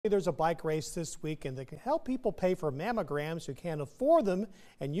There's a bike race this weekend that can help people pay for mammograms who can't afford them,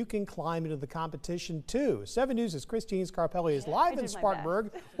 and you can climb into the competition too. 7 News' Christine Scarpelli is live in Spartanburg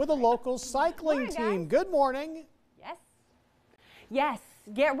with a local cycling team. Good morning. Yes,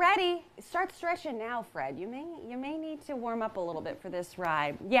 get ready. Start stretching now, Fred. You may need to warm up a little bit for this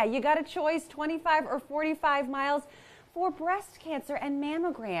ride. Yeah, you got a choice, 25 or 45 miles. For breast cancer and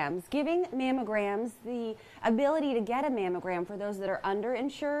mammograms, giving mammograms the ability to get a mammogram for those that are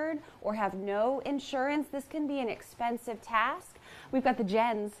underinsured or have no insurance. This can be an expensive task. We've got the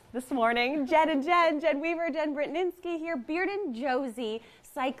Jens this morning, Jen Weaver, Jen Britninski here, Beard and Josie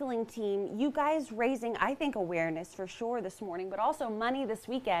cycling team. You guys raising, I think, awareness for sure this morning, but also money this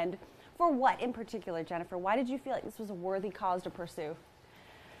weekend. For what in particular, Jennifer? Why did you feel like this was a worthy cause to pursue?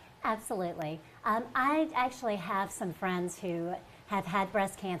 Absolutely. I actually have some friends who have had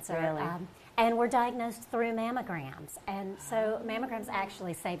breast cancer and were diagnosed through mammograms. And so mammograms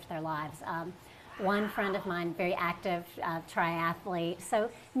actually saved their lives. One friend of mine, very active triathlete. So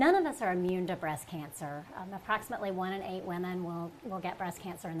none of us are immune to breast cancer. Approximately 1 in 8 women will get breast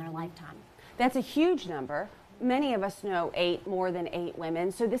cancer in their lifetime. That's a huge number. Many of us know more than 8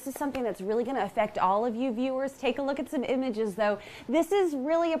 women. So this is something that's really going to affect all of you viewers. Take a look at some images though. This is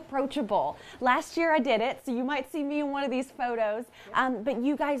really approachable. Last year I did it, so you might see me in one of these photos. But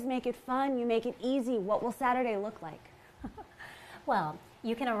you guys make it fun, you make it easy. What will Saturday look like? Well,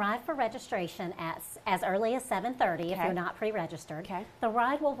 you can arrive for registration as early as 7:30 if you're not pre-registered. The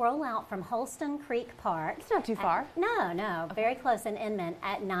ride will roll out from Holston Creek Park. It's not too far. No, very close in Inman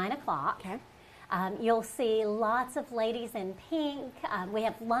at 9 o'clock. You'll see lots of ladies in pink. We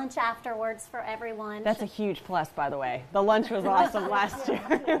have lunch afterwards for everyone. That's a huge plus, by the way. The lunch was awesome last year.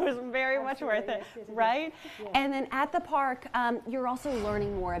 It was very much worth it, right? Yeah. And then at the park, you're also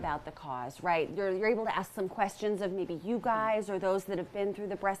learning more about the cause, right? You're able to ask some questions of maybe you guys or those that have been through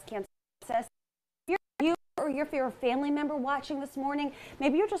the breast cancer process. Or if you're a family member watching this morning,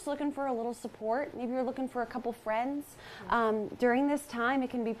 maybe you're just looking for a little support. Maybe you're looking for a couple friends. During this time,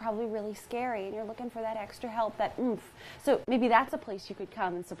 it can be probably really scary, and you're looking for that extra help, that oomph. So maybe that's a place you could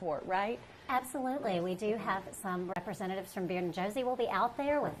come and support, right? Absolutely. We do have some representatives from Beard and Josie will be out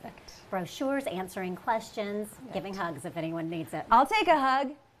there with brochures, answering questions, giving hugs if anyone needs it. I'll take a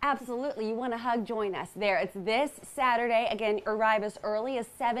hug. Absolutely. You want a hug? Join us there. It's this Saturday. Again, arrive as early as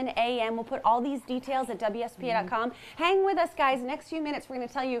 7 a.m. We'll put all these details at WSPA.com. Hang with us, guys. Next few minutes, we're going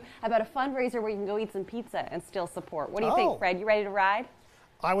to tell you about a fundraiser where you can go eat some pizza and still support. What do you think, Fred? You ready to ride?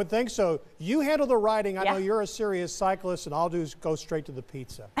 I would think so. You handle the riding. I know you're a serious cyclist, and I'll go straight to the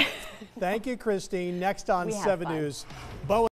pizza. Thank you, Christine. Next on 7 News.